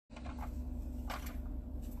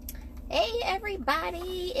Hey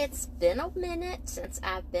everybody, it's been a minute since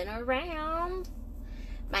I've been around.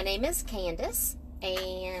 My name is Candace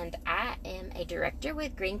and I am a director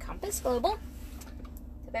with Green Compass Global.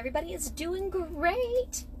 Hope everybody is doing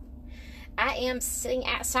great. I am sitting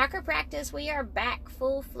at soccer practice. We are back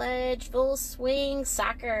full-fledged, full swing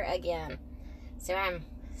soccer again. So I'm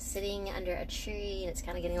sitting under a tree and it's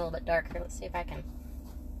kind of getting a little bit darker. Let's see if I can.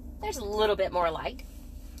 There's a little bit more light.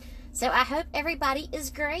 So I hope everybody is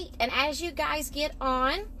great. And as you guys get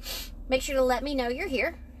on, make sure to let me know you're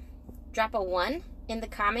here. Drop a 1 in the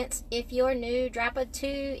comments if you're new. Drop a 2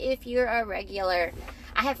 if you're a regular.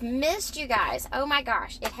 I have missed you guys. Oh my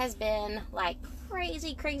gosh. It has been like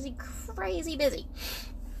crazy busy.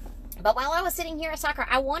 But while I was sitting here at soccer,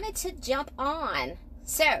 I wanted to jump on.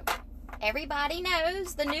 So everybody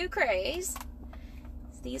knows the new craze.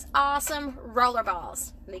 These awesome roller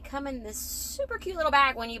balls. They come in this super cute little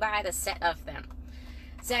bag when you buy the set of them.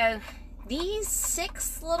 So these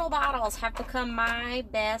 6 little bottles have become my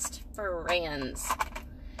best friends.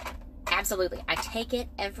 Absolutely. I take it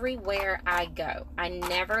everywhere I go. I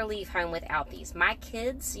never leave home without these. My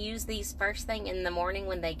kids use these first thing in the morning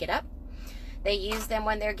when they get up. They use them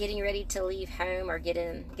when they're getting ready to leave home or get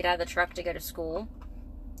out of the truck to go to school.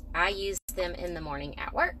 I use them in the morning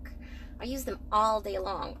at work. I use them all day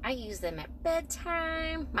long. I use them at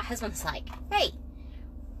bedtime. My husband's like, hey,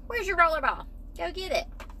 where's your roller ball? Go get it.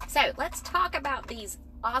 So let's talk about these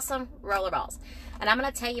awesome roller balls. And I'm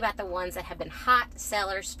going to tell you about the ones that have been hot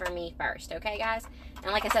sellers for me first. Okay, guys?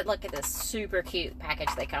 And like I said, look at this super cute package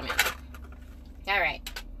they come in. All right.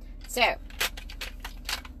 So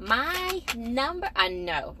my number, I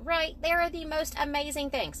know, right? They are the most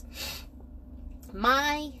amazing things.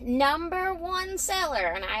 My number 1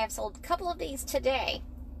 seller, and I have sold a couple of these today,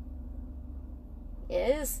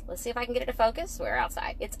 is, let's see if I can get it to focus. We're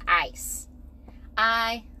outside. It's ice.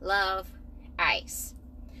 I love ice.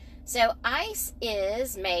 So ice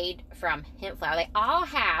is made from hemp flower. They all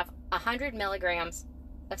have 100 milligrams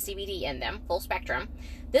of CBD in them, full spectrum.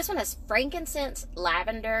 This one has frankincense,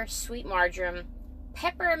 lavender, sweet marjoram,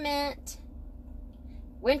 peppermint,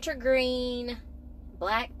 wintergreen,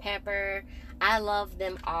 black pepper. I love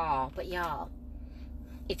them all. But y'all,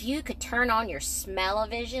 if you could turn on your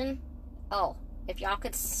smell-o-vision, oh, if y'all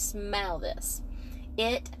could smell this,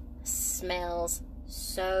 it smells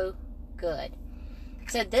so good.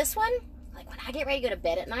 So this one, like when I get ready to go to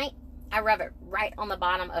bed at night, I rub it right on the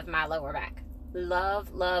bottom of my lower back.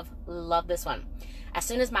 Love, love, love this one. As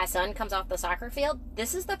soon as my son comes off the soccer field,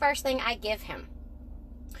 this is the first thing I give him.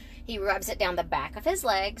 He rubs it down the back of his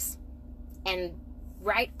legs and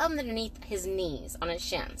right underneath his knees, on his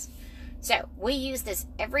shins. So we use this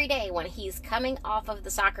every day when he's coming off of the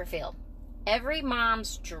soccer field. Every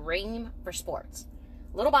mom's dream for sports.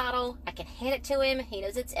 Little bottle, I can hand it to him. He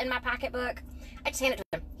knows it's in my pocketbook. I just hand it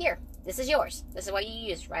to him. Here, this is yours. This is what you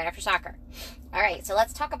use right after soccer. All right, so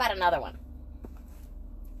let's talk about another one.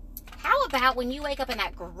 How about when you wake up in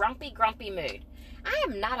that grumpy mood? I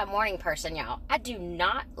am not a morning person, y'all. I do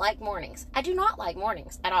not like mornings. I do not like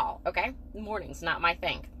mornings at all, okay? Morning's not my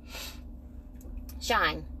thing.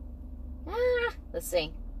 Shine. Let's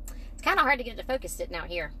see. It's kind of hard to get it to focus sitting out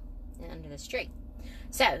here under this tree.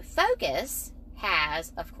 So, Focus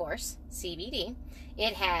has, of course, CBD.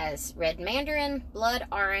 It has red mandarin, blood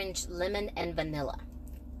orange, lemon, and vanilla.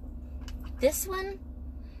 This one,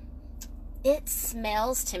 it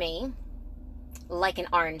smells to me like an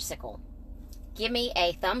orange sickle. Give me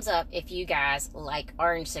a thumbs up if you guys like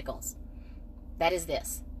orange sickles. That is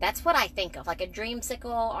this. That's what I think of. Like a dream sickle,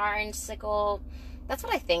 orange sickle. That's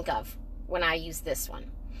what I think of when I use this one.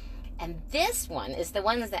 And this one is the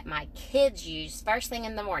ones that my kids use first thing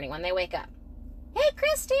in the morning when they wake up. Hey,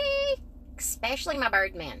 Christy! Especially my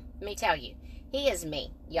Birdman. Let me tell you. He is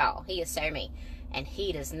me, y'all. He is so me. And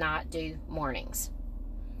he does not do mornings.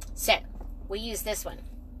 So, we use this one.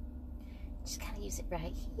 Just kind of use it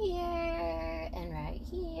right here and right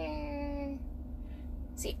here.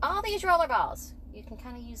 See, all these roller balls, you can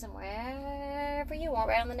kind of use them wherever you want,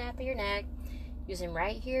 right on the nape of your neck. Use them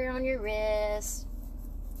right here on your wrist.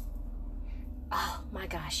 Oh my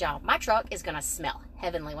gosh, y'all. My truck is going to smell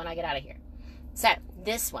heavenly when I get out of here. So,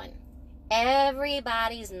 this one,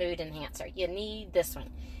 everybody's mood enhancer. You need this one.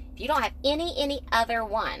 If you don't have any other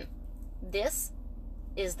one, this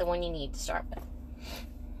is the one you need to start with.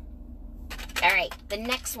 All right, the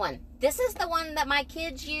next one. This is the one that my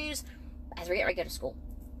kids use as we get ready to go to school.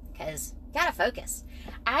 Because you gotta focus.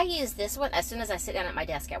 I use this one as soon as I sit down at my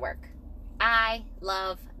desk at work. I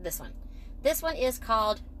love this one. This one is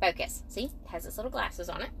called Focus. See, it has its little glasses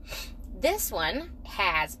on it. This one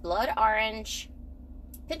has blood orange,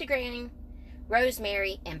 pentagram,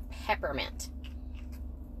 rosemary, and peppermint.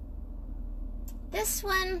 This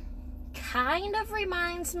one kind of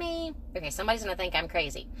reminds me, okay, somebody's gonna think I'm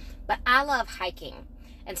crazy, but I love hiking.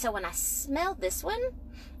 And so when I smell this one,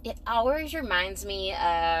 it always reminds me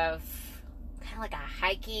of kind of like a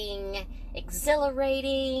hiking,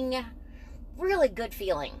 exhilarating, really good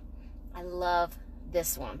feeling. I love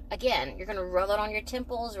this one. Again, you're gonna roll it on your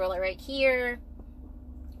temples, roll it right here.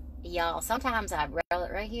 Y'all, sometimes I roll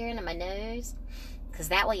it right here into my nose, because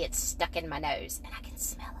that way it's stuck in my nose and I can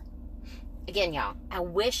smell it. Again, y'all, I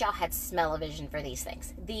wish y'all had smell-o-vision for these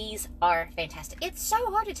things. These are fantastic. It's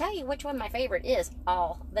so hard to tell you which one my favorite is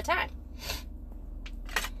all the time.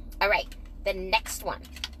 All right, the next one.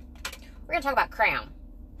 We're going to talk about Crown.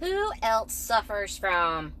 Who else suffers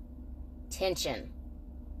from tension?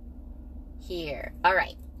 Here. All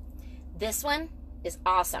right. This one is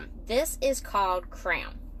awesome. This is called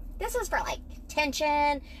Crown. This is for, like,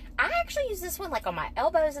 tension. I actually use this one, like, on my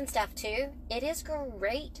elbows and stuff, too. It is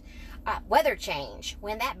great. Weather change.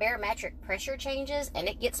 When that barometric pressure changes and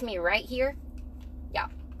it gets me right here, yeah,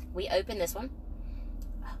 we open this one.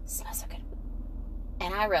 Oh, it smells so good.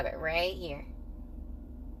 And I rub it right here.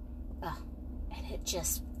 Oh, and it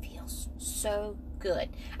just feels so good.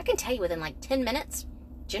 I can tell you within like 10 minutes,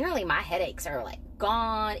 generally my headaches are like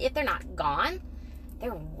gone. If they're not gone,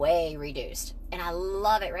 they're way reduced. And I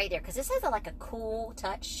love it right there because this has like a cool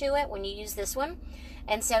touch to it when you use this one.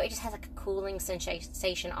 And so it just has like a cooling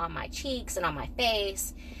sensation on my cheeks and on my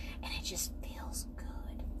face. And it just feels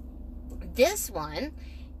good. This one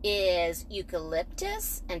is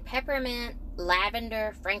eucalyptus and peppermint,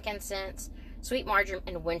 lavender, frankincense, sweet marjoram,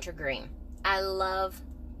 and wintergreen. I love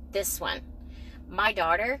this one. My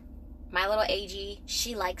daughter, my little AG,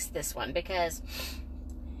 she likes this one because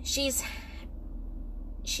she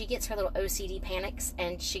gets her little OCD panics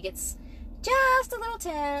and she gets just a little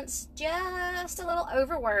tense, just a little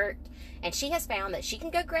overworked, and she has found that she can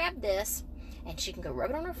go grab this and she can go rub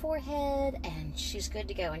it on her forehead and she's good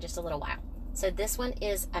to go in just a little while. So this one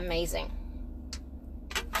is amazing.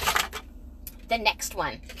 The next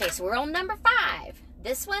one. Okay, so we're on number 5.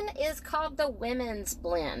 This one is called the Women's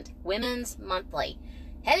Blend. Women's Monthly.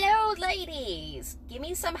 Hello, ladies. Give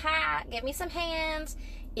me some hands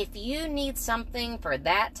if you need something for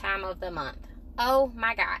that time of the month. Oh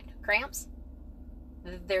my God. Cramps?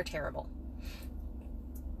 They're terrible.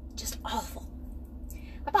 Just awful.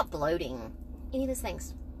 How about bloating? Any of those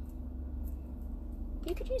things?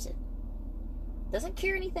 You could use it. Doesn't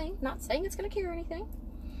cure anything. Not saying it's going to cure anything.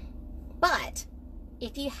 But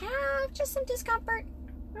if you have just some discomfort,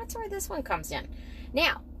 that's where this one comes in.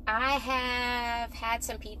 Now, I have had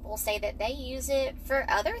some people say that they use it for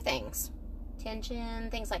other things. Tension,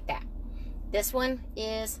 things like that. This one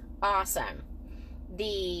is awesome.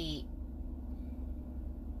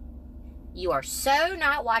 You are so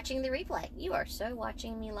not watching the replay. You are so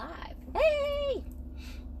watching me live. Hey!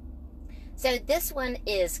 So this one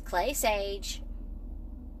is clay sage,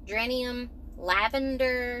 geranium,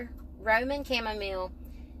 lavender, Roman chamomile,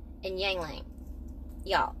 and ylang-ylang.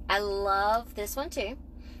 Y'all, I love this one too.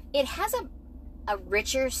 It has a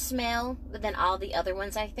richer smell than all the other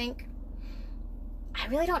ones, I think. I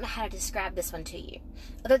really don't know how to describe this one to you,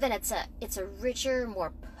 other than it's a richer,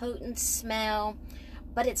 more potent smell,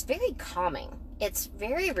 but it's very calming. It's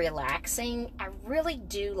very relaxing. I really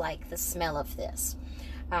do like the smell of this.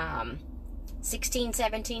 16,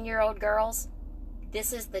 17-year-old girls,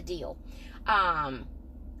 this is the deal.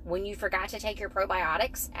 When you forgot to take your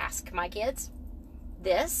probiotics, ask my kids.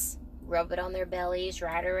 This, rub it on their bellies,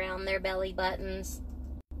 right around their belly buttons.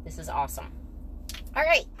 This is awesome. All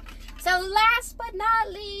right. So last but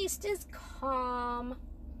not least is Calm.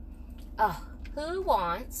 Oh, who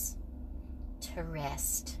wants to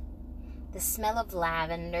rest? The smell of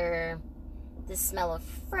lavender, the smell of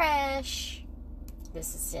fresh.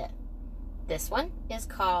 This is it. This one is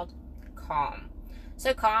called Calm.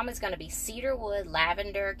 So Calm is going to be cedarwood,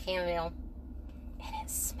 lavender, chamomile, and it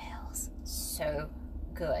smells so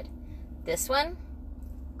good. This one,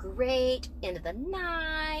 great into the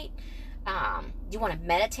night. You want to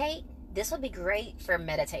meditate? This would be great for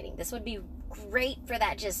meditating. This would be great for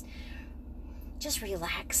that just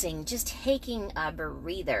relaxing, just taking a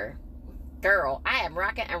breather. Girl, I am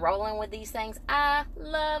rocking and rolling with these things. I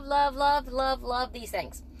love, love, love, love, love these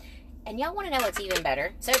things. And y'all want to know what's even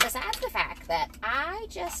better? So besides the fact that I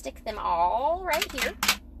just stick them all right here,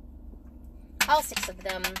 all 6 of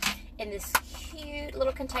them in this cute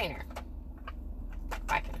little container.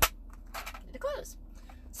 If I can get it closed.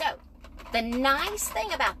 So the nice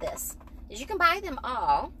thing about this is you can buy them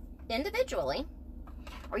all individually,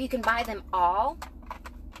 or you can buy them all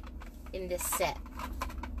in this set.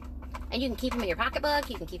 And you can keep them in your pocketbook,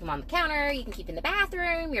 you can keep them on the counter, you can keep them in the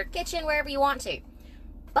bathroom, your kitchen, wherever you want to.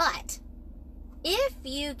 But if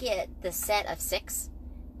you get the set of 6,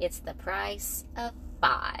 it's the price of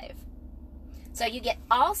 5. So you get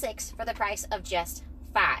all 6 for the price of just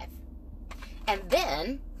 5. And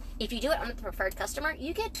then, if you do it on the preferred customer,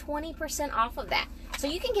 you get 20% off of that. So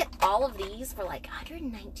you can get all of these for like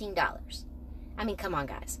 $119. I mean, come on,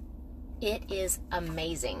 guys. It is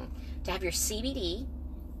amazing to have your CBD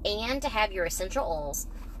and to have your essential oils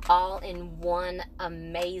all in one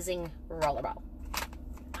amazing rollerball.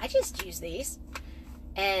 I just use these,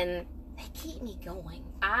 and they keep me going.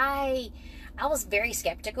 I was very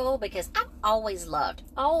skeptical because I've always loved,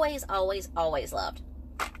 always loved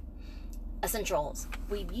essential oils.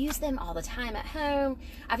 We've used them all the time at home.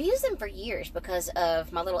 I've used them for years because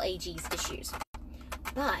of my little AG's issues.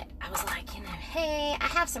 But I was like, you know, hey, I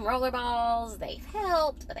have some rollerballs. They've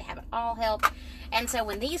helped, but they haven't all helped. And so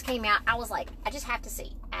when these came out, I was like, I just have to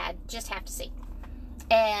see. I just have to see.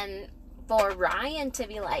 And for Ryan to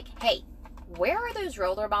be like, hey, where are those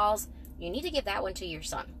rollerballs? You need to give that one to your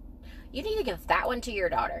son. You need to give that one to your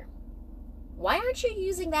daughter. Why aren't you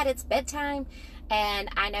using that? It's bedtime. And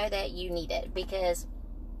I know that you need it because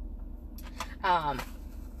I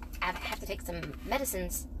have to take some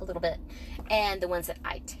medicines a little bit. And the ones that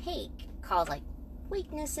I take cause like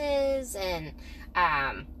weaknesses and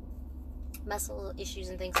muscle issues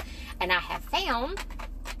and things. And I have found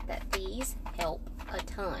that these help a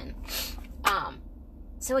ton.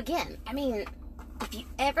 So again, I mean, if you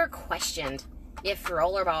ever questioned if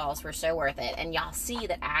rollerballs were so worth it, and y'all see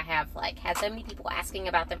that I have like had so many people asking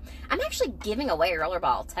about them, I'm actually giving away a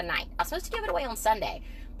rollerball tonight. I was supposed to give it away on Sunday,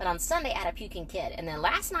 but on Sunday I had a puking kid, and then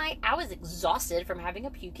last night I was exhausted from having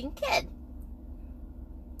a puking kid.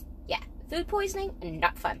 Yeah, food poisoning,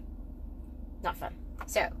 not fun. Not fun.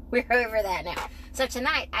 So we're over that now. So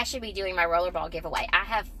tonight I should be doing my rollerball giveaway. I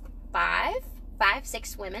have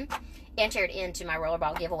 6 women entered into my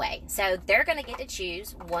rollerball giveaway. So they're going to get to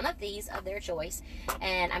choose one of these of their choice,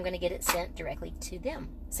 and I'm going to get it sent directly to them.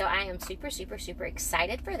 So I am super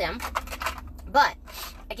excited for them. But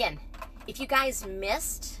again, if you guys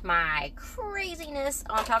missed my craziness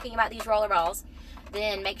on talking about these rollerballs,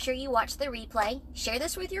 then make sure you watch the replay. Share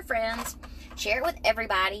this with your friends. Share it with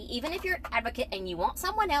everybody. Even if you're an advocate and you want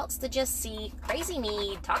someone else to just see crazy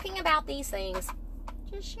me talking about these things,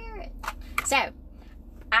 just share it. So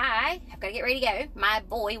I have got to get ready to go. My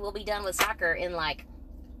boy will be done with soccer in like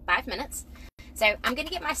 5 minutes. So I'm going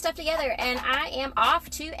to get my stuff together, and I am off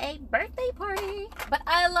to a birthday party. But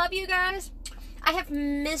I love you guys. I have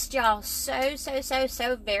missed y'all so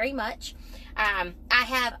very much. I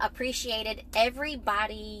have appreciated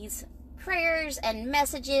everybody's prayers and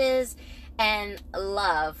messages and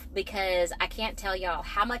love, because I can't tell y'all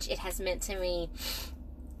how much it has meant to me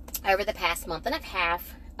over the past month and a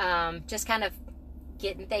half. Just kind of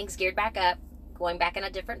getting things geared back up, going back in a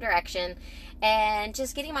different direction, and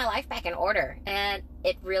just getting my life back in order. And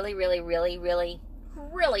it really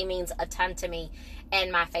means a ton to me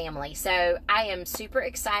and my family. So I am super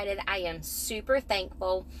excited. I am super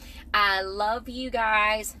thankful. I love you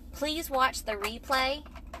guys. Please watch the replay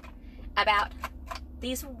about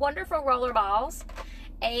these wonderful rollerballs.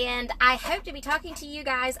 And I hope to be talking to you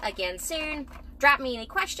guys again soon. Drop me any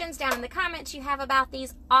questions down in the comments you have about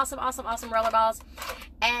these awesome rollerballs.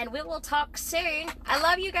 And we will talk soon. I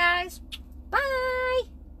love you guys. Bye.